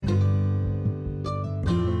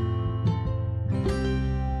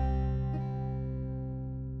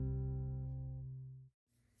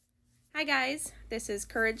Hi guys, this is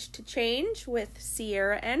Courage to Change with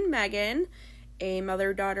Sierra and Megan, a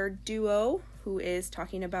mother-daughter duo who is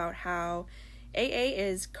talking about how AA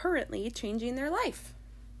is currently changing their life.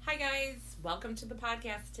 Hi guys, welcome to the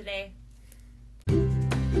podcast today.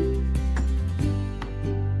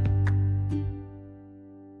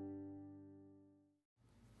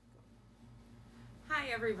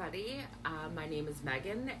 Hi everybody, my name is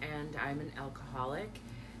Megan and I'm an alcoholic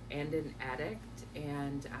and an addict,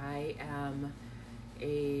 and I am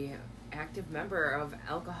a active member of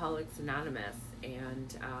Alcoholics Anonymous.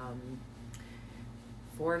 And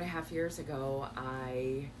 4.5 years ago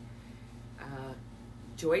I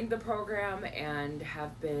joined the program and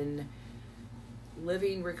have been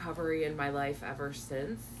living recovery in my life ever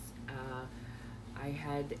since. I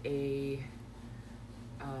had a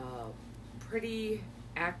pretty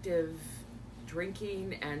active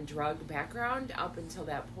drinking and drug background up until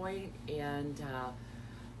that point, and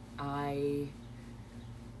I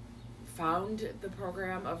found the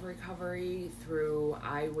program of recovery through,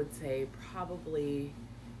 I would say, probably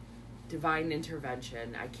divine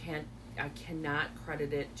intervention. I cannot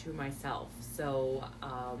credit it to myself. So,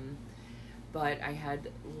 but I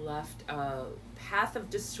had left a path of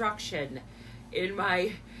destruction in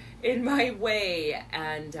my way,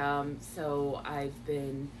 and so I've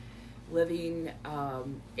been living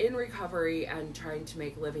in recovery and trying to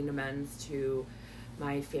make living amends to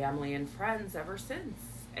my family and friends ever since.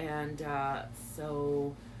 And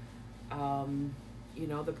so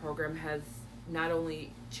the program has not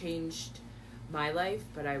only changed my life,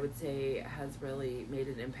 but I would say has really made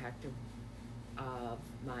an impact of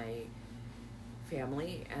my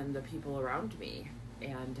family and the people around me.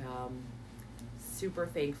 And super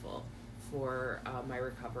thankful for my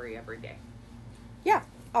recovery every day. Yeah,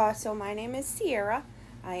 so my name is Sierra.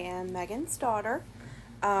 I am Megan's daughter.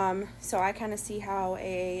 So I kind of see how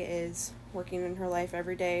AA is working in her life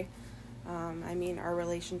every day. Our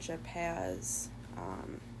relationship has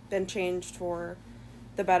been changed for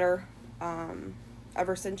the better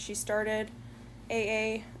ever since she started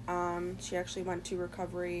AA. She actually went to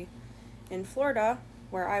recovery in Florida,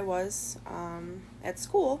 where I was at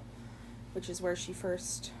school, which is where she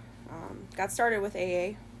first got started with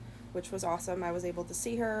AA, which was awesome. I was able to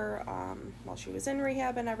see her while she was in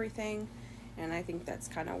rehab and everything, and I think that's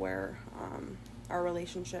kind of where our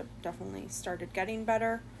relationship definitely started getting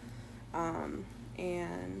better.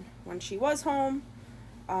 And when she was home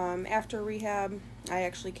after rehab, I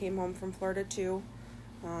actually came home from Florida too.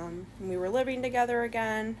 And we were living together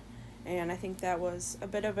again, and I think that was a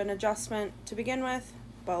bit of an adjustment to begin with,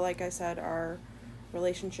 but like I said, our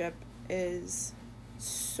relationship is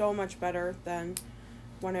so much better than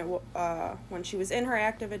when she was in her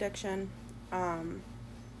active addiction.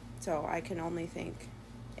 So I can only thank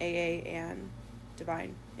AA and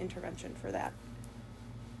divine intervention for that.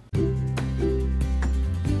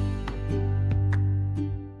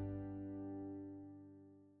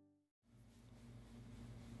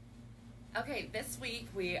 Okay, this week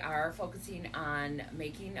we are focusing on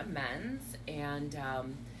making amends, and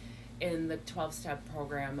in the 12-step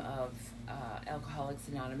program of Alcoholics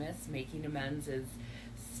Anonymous, making amends is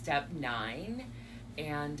step 9,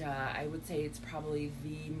 and I would say it's probably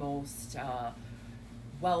the most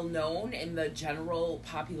well-known in the general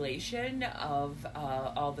population of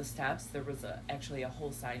all the steps. There was actually a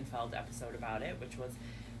whole Seinfeld episode about it, which was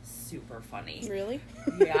super funny. Really?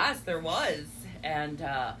 Yes, there was. And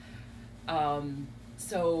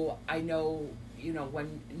so I know,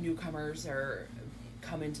 when newcomers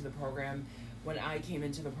come into the program, when I came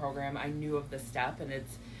into the program, I knew of the step, and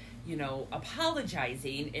it's,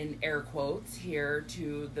 apologizing in air quotes here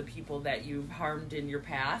to the people that you've harmed in your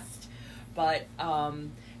past. But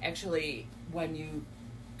actually, when you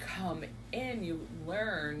come in, you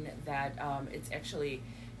learn that it's actually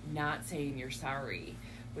not saying you're sorry,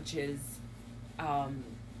 which is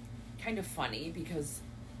kind of funny because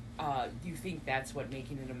you think that's what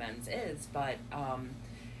making an amends is. But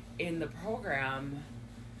in the program,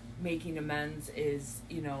 making amends is,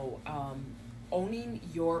 owning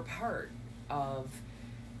your part of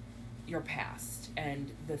your past and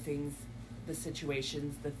the things, the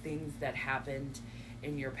situations, the things that happened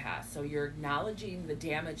in your past. So you're acknowledging the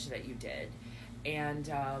damage that you did and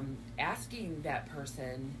asking that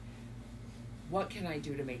person, what can I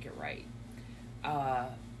do to make it right?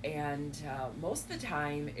 And most of the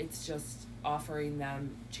time it's just offering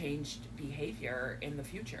them changed behavior in the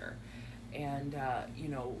future, and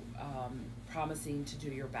promising to do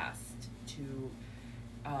your best to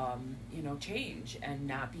change and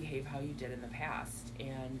not behave how you did in the past.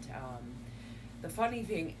 And the funny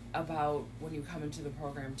thing about when you come into the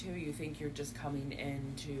program too, you think you're just coming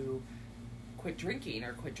in to quit drinking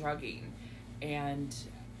or quit drugging. And,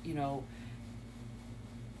 you know,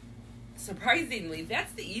 surprisingly,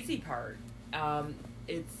 that's the easy part.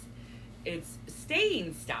 It's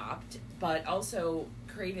staying stopped, but also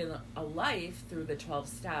creating a life through the 12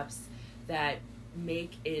 steps that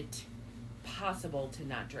make it possible to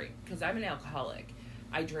not drink. Because I'm an alcoholic.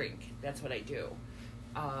 I drink. That's what I do.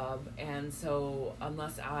 And so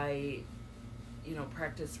unless I, you know,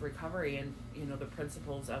 practice recovery and, you know, the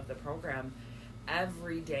principles of the program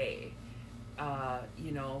every day,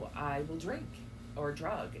 you know, I will drink or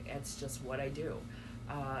drug. It's just what I do.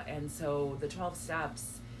 And so the 12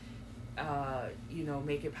 steps, you know,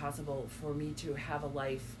 make it possible for me to have a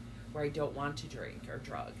life where I don't want to drink or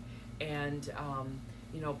drug. And,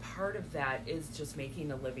 you know, part of that is just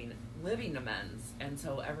making a living amends. And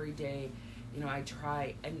so every day, you know, I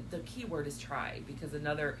try, and the key word is try, because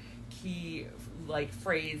another key, like,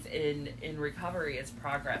 phrase in recovery is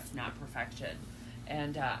progress, not perfection.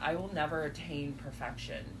 And I will never attain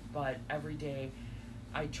perfection, but every day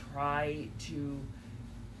I try to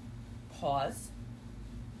pause.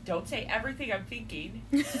 Don't say everything I'm thinking,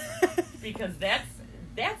 because that's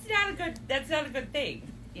not a good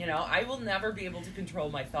thing. You know, I will never be able to control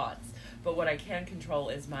my thoughts, but what I can control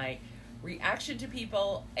is my reaction to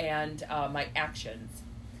people and my actions.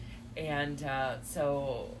 And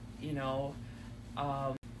so, you know,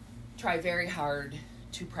 try very hard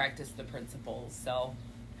to practice the principles.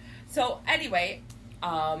 So anyway,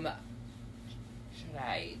 should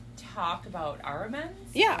I talk about our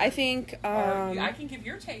amends? Yeah, I think or I can give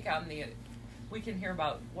your take on we can hear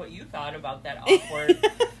about what you thought about that awkward,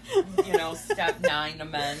 you know, step 9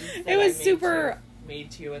 amends. It was made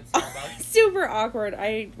to you at Starbucks. Super awkward.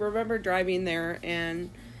 I remember driving there, and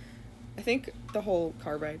I think the whole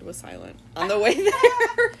car ride was silent on the way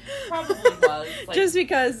there. Probably was. Like, just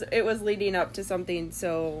because it was leading up to something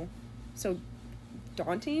so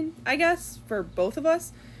daunting, I guess, for both of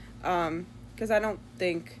us. Because I don't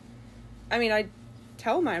think... I mean, I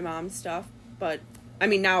tell my mom stuff, but... I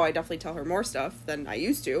mean, now I definitely tell her more stuff than I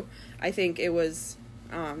used to. I think it was...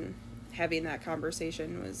 having that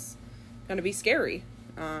conversation was going to be scary.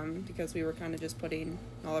 Because we were kind of just putting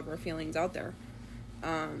all of our feelings out there.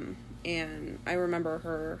 And I remember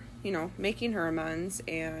her, you know, making her amends,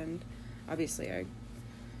 and obviously I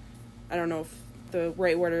don't know if the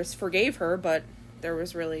right word is forgave her, but there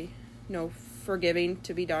was really no forgiving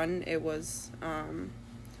to be done. It was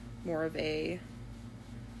more of I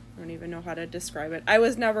don't even know how to describe it. I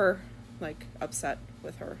was never, like, upset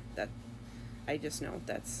with her. That I just know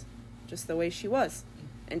that's just the way she was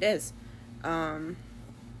and is. But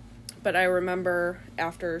I remember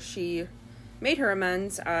after she made her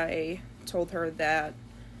amends, I told her that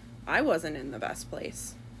I wasn't in the best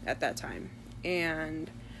place at that time.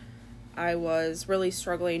 And I was really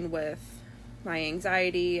struggling with my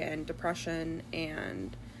anxiety and depression,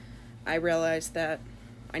 and I realized that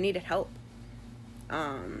I needed help.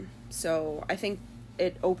 So I think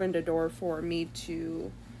it opened a door for me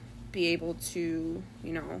to be able to,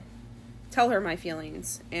 you know, tell her my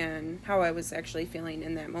feelings and how I was actually feeling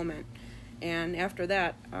in that moment. And after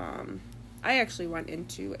that, I actually went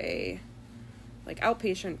into a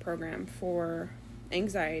outpatient program for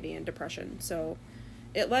anxiety and depression. So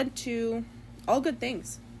it led to all good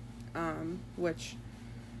things, which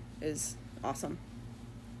is awesome.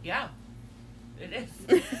 Yeah, it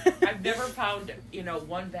is. I've never found, you know,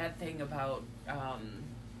 one bad thing about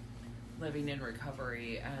living in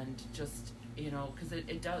recovery, and just, you know, because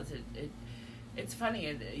it does. It's funny,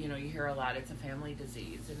 and, you know, you hear a lot, it's a family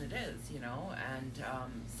disease, and it is, you know, and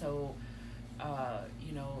so,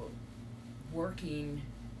 you know, working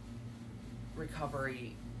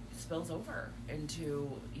recovery spills over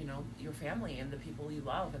into, you know, your family and the people you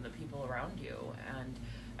love and the people around you. And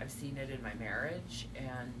I've seen it in my marriage,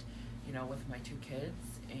 and, you know, with my 2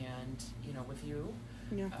 kids, and, you know, with you.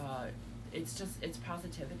 Yeah. It's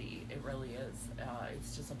positivity. It really is.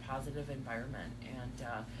 It's just a positive environment, and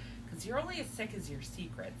because you're only as sick as your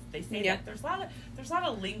secrets. They say that there's a lot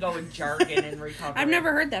of lingo and jargon in recovery. I've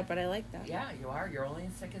never heard that, but I like that. Yeah, you are. You're only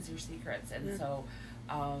as sick as your secrets, and so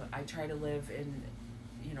I try to live in,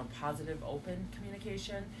 you know, positive, open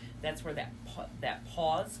communication. That's where that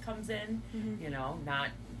pause comes in. Mm-hmm. You know,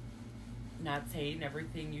 not saying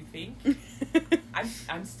everything you think.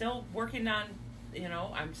 I'm still working on. You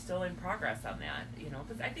know, I'm still in progress on that. You know,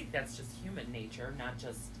 because I think that's just human nature, not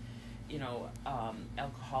just, you know,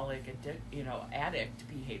 alcoholic, addict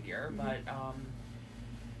behavior. Mm-hmm. But,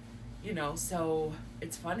 you know, so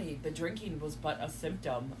it's funny. The drinking was but a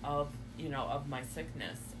symptom of, you know, of my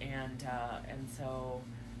sickness. And so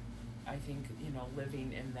I think, you know,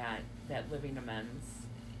 living in that living amends,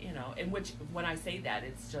 you know, in which, when I say that,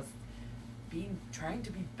 it's just trying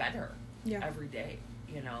to be better every day,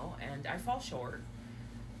 you know, and I fall short,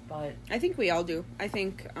 but I think we all do. I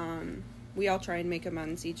think we all try and make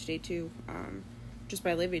amends each day too, just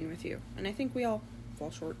by living with you, and I think we all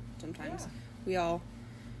fall short sometimes. We all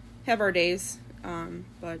have our days,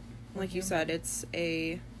 but like you said, it's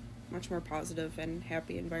a much more positive and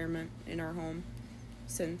happy environment in our home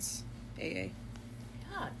since AA.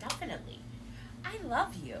 Yeah, definitely. I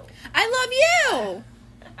love you. I love you!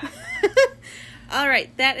 All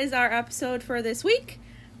right, that is our episode for this week.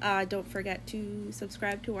 Don't forget to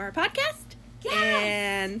subscribe to our podcast. Yes!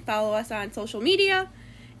 And follow us on social media.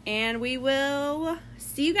 And we will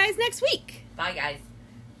see you guys next week. Bye, guys.